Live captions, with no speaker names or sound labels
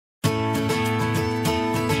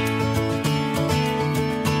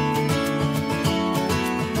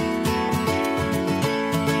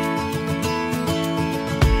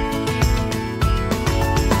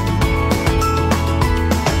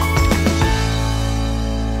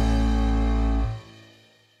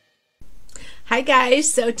Hi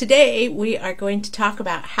guys, so today we are going to talk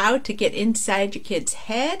about how to get inside your kid's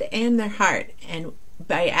head and their heart, and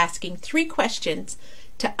by asking 3 questions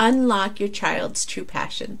to unlock your child's true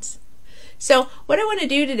passions. So what I want to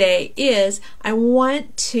do today is I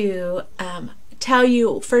want to tell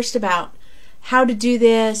you first about how to do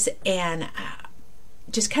this and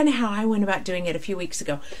just kind of how I went about doing it a few weeks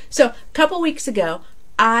ago. So a couple weeks ago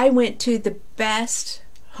I went to the best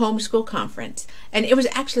homeschool conference, and it was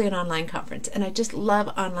actually an online conference, and I just love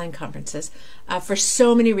online conferences for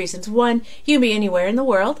so many reasons. One, you can be anywhere in the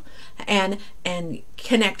world and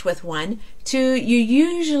connect with one. 2, you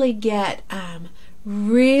usually get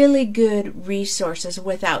really good resources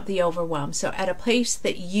without the overwhelm. So at a place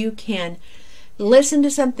that you can listen to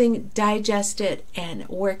something, digest it, and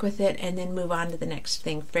work with it, and then move on to the next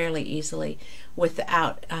thing fairly easily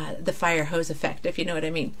without the fire hose effect, if you know what I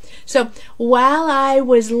mean. So while I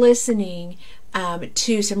was listening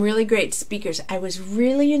to some really great speakers, I was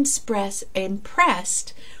really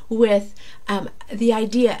impressed with the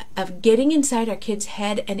idea of getting inside our kids'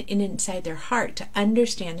 head and inside their heart to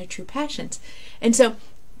understand their true passions. And so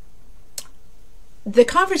the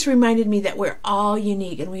conference reminded me that we're all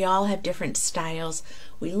unique and we all have different styles.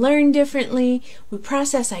 We learn differently, we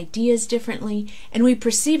process ideas differently, and we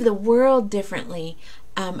perceive the world differently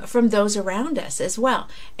from those around us as well.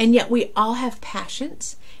 And yet we all have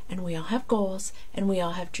passions, and we all have goals, and we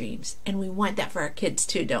all have dreams. And we want that for our kids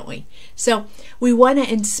too, don't we? So we want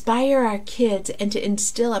to inspire our kids and to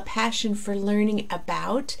instill a passion for learning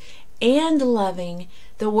about and loving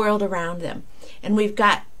the world around them. And we've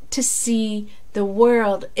got to see the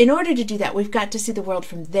world, in order to do that, we've got to see the world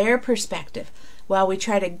from their perspective while we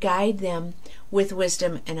try to guide them with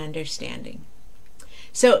wisdom and understanding.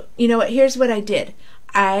 So, you know what, here's what I did.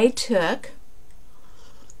 I took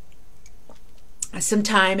some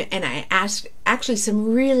time and I asked actually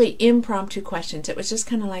some really impromptu questions. It was just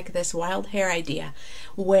kind of like this wild hair idea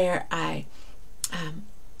where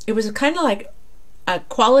it was kind of like a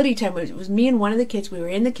quality time. It was me and one of the kids. We were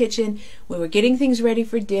in the kitchen. We were getting things ready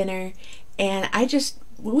for dinner. And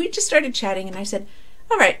we just started chatting, and I said,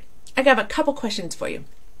 all right, I got a couple questions for you.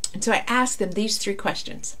 And so I asked them these 3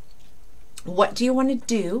 questions. What do you want to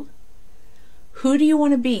do? Who do you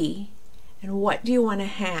want to be? And what do you want to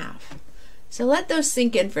have? So let those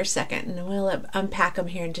sink in for a second, and we'll unpack them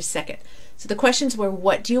here in just a second. So the questions were,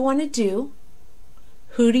 what do you want to do?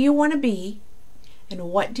 Who do you want to be? And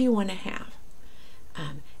what do you want to have?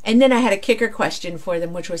 And then I had a kicker question for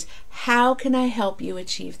them, which was, how can I help you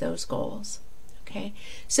achieve those goals? Okay,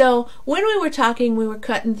 so when we were talking, we were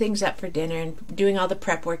cutting things up for dinner and doing all the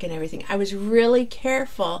prep work and everything. I was really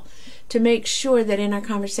careful to make sure that in our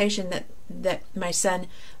conversation that my son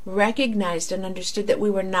recognized and understood that we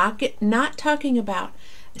were not talking about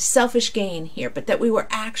selfish gain here, but that we were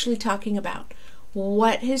actually talking about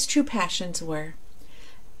what his true passions were,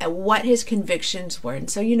 and what his convictions were. And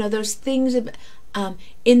so, you know, those things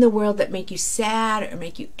in the world that make you sad or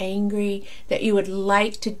make you angry, that you would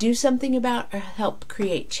like to do something about or help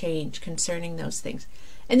create change concerning those things.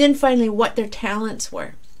 And then finally, what their talents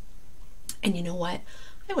were. And you know what?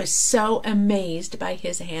 I was so amazed by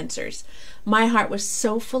his answers. My heart was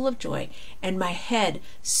so full of joy, and my head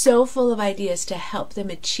so full of ideas to help them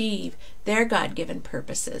achieve their God-given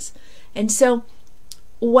purposes. And so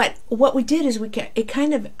what we did is it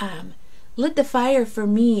kind of lit the fire for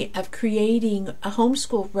me of creating a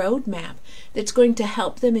homeschool roadmap that's going to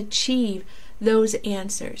help them achieve those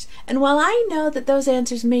answers. And while I know that those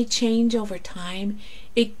answers may change over time,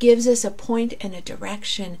 it gives us a point and a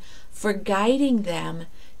direction for guiding them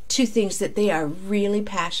to things that they are really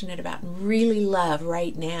passionate about and really love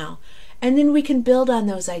right now. And then we can build on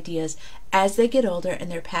those ideas as they get older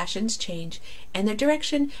and their passions change and their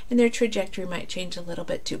direction and their trajectory might change a little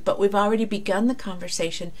bit too. But we've already begun the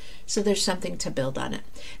conversation, so there's something to build on it.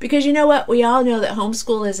 Because you know what? We all know that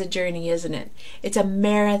homeschool is a journey, isn't it? It's a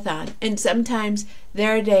marathon. And sometimes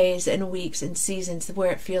there are days and weeks and seasons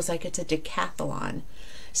where it feels like it's a decathlon.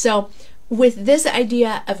 So with this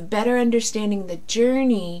idea of better understanding the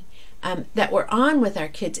journey that we're on with our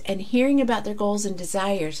kids and hearing about their goals and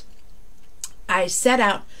desires, I set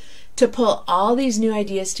out to pull all these new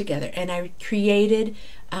ideas together, and I created,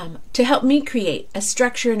 to help me create a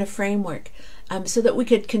structure and a framework so that we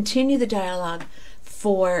could continue the dialogue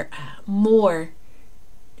for more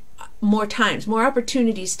times, more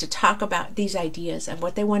opportunities to talk about these ideas of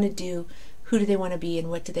what they want to do, who do they want to be, and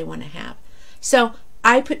what do they want to have. So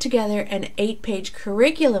I put together an 8-page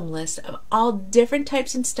curriculum list of all different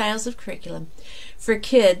types and styles of curriculum for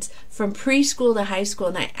kids from preschool to high school,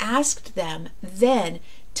 and I asked them then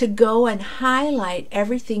to go and highlight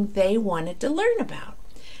everything they wanted to learn about.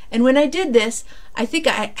 And when I did this, I think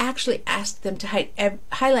I actually asked them to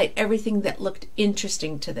highlight everything that looked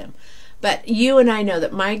interesting to them. But you and I know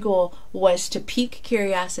that my goal was to pique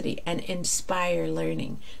curiosity and inspire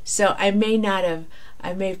learning. So I may have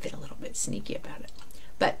been a little bit sneaky about it.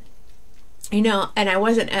 But, you know, and I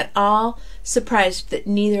wasn't at all surprised that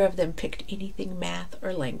neither of them picked anything math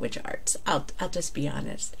or language arts. I'll just be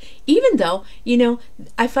honest. Even though, you know,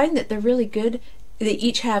 I find that they're really good. They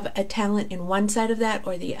each have a talent in one side of that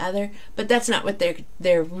or the other, but that's not what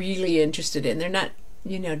they're really interested in. They're not,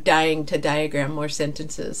 you know, dying to diagram more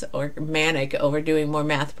sentences or manic over doing more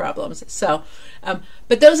math problems. So,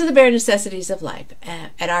 but those are the bare necessities of life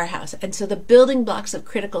at our house. And so the building blocks of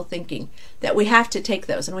critical thinking, that we have to take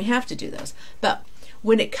those and we have to do those. But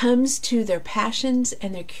when it comes to their passions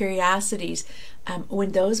and their curiosities,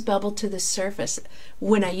 when those bubble to the surface,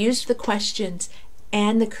 when I used the questions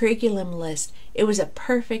and the curriculum list, it was a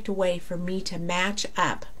perfect way for me to match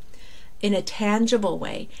up in a tangible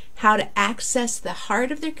way how to access the heart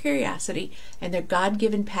of their curiosity and their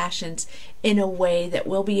God-given passions in a way that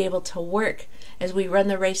we'll be able to work as we run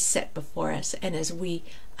the race set before us and as we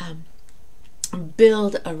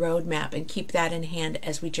build a roadmap and keep that in hand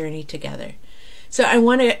as we journey together. So I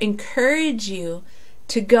want to encourage you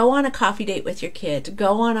to go on a coffee date with your kid, to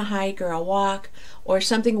go on a hike or a walk or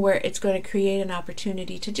something where it's going to create an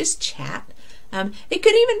opportunity to just chat. It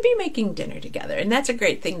could even be making dinner together, and that's a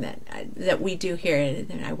great thing that we do here.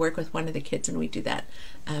 And I work with one of the kids, and we do that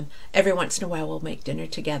every once in a while. We'll make dinner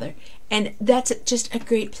together, and that's just a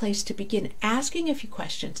great place to begin. Asking a few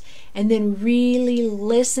questions, and then really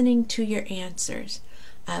listening to your answers.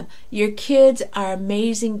 Your kids are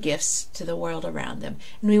amazing gifts to the world around them,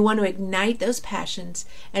 and we want to ignite those passions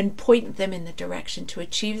and point them in the direction to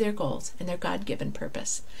achieve their goals and their God-given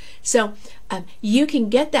purpose. So you can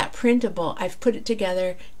get that printable. I've put it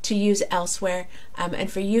together to use elsewhere and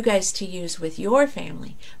for you guys to use with your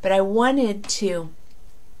family, but I wanted to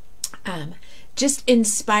just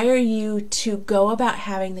inspire you to go about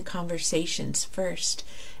having the conversations first.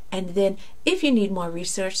 And then if you need more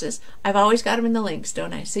resources, I've always got them in the links,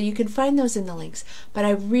 don't I? So you can find those in the links. But I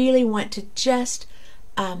really want to just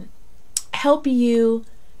help you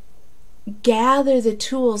gather the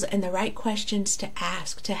tools and the right questions to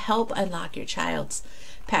ask to help unlock your child's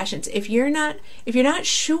passions. If you're not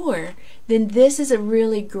sure, then this is a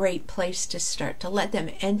really great place to start, to let them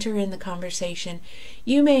enter in the conversation.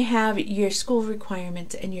 You may have your school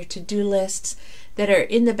requirements and your to-do lists that are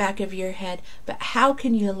in the back of your head, but how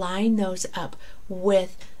can you line those up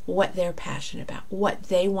with what they're passionate about, what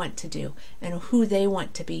they want to do, and who they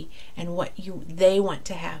want to be, and what they want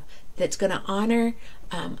to have that's going to honor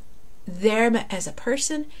them as a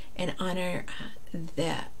person and honor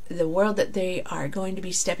the world that they are going to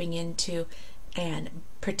be stepping into and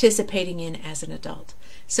participating in as an adult.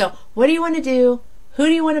 So what do you want to do? Who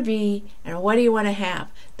do you want to be? And what do you want to have?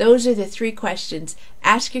 Those are the three questions.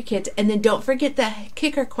 Ask your kids. And then don't forget the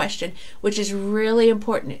kicker question, which is really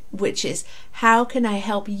important, which is, how can I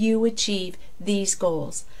help you achieve these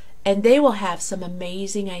goals? And they will have some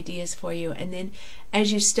amazing ideas for you. And then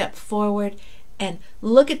as you step forward and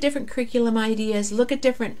look at different curriculum ideas, look at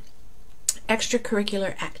different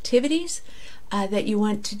extracurricular activities that you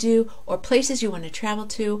want to do, or places you want to travel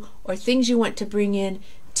to, or things you want to bring in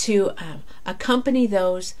to accompany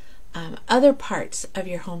those other parts of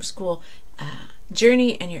your homeschool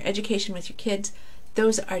journey and your education with your kids.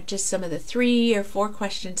 Those are just some of the 3 or 4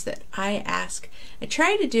 questions that I ask. I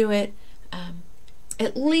try to do it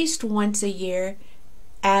at least once a year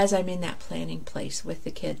as I'm in that planning place with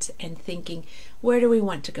the kids and thinking, where do we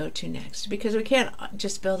want to go to next? Because we can't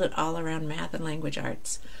just build it all around math and language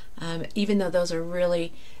arts. Even though those are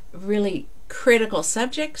really, really critical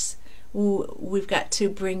subjects, we've got to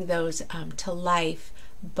bring those to life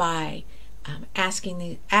by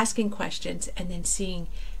asking questions and then seeing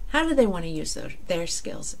how do they want to use their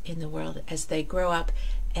skills in the world as they grow up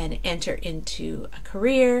and enter into a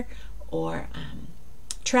career or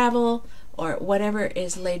travel or whatever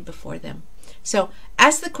is laid before them. So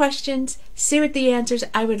ask the questions, see what the answers.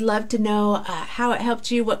 I would love to know how it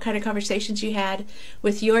helped you, what kind of conversations you had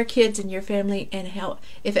with your kids and your family, and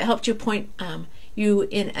if it helped you point you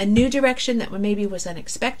in a new direction that maybe was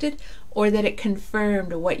unexpected, or that it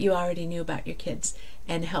confirmed what you already knew about your kids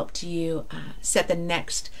and helped you set the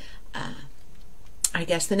next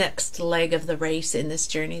the next leg of the race in this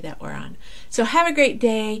journey that we're on. So have a great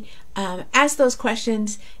day. Ask those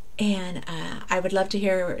questions, and I would love to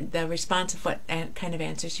hear the response of what kind of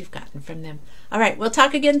answers you've gotten from them. All right, we'll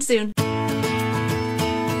talk again soon.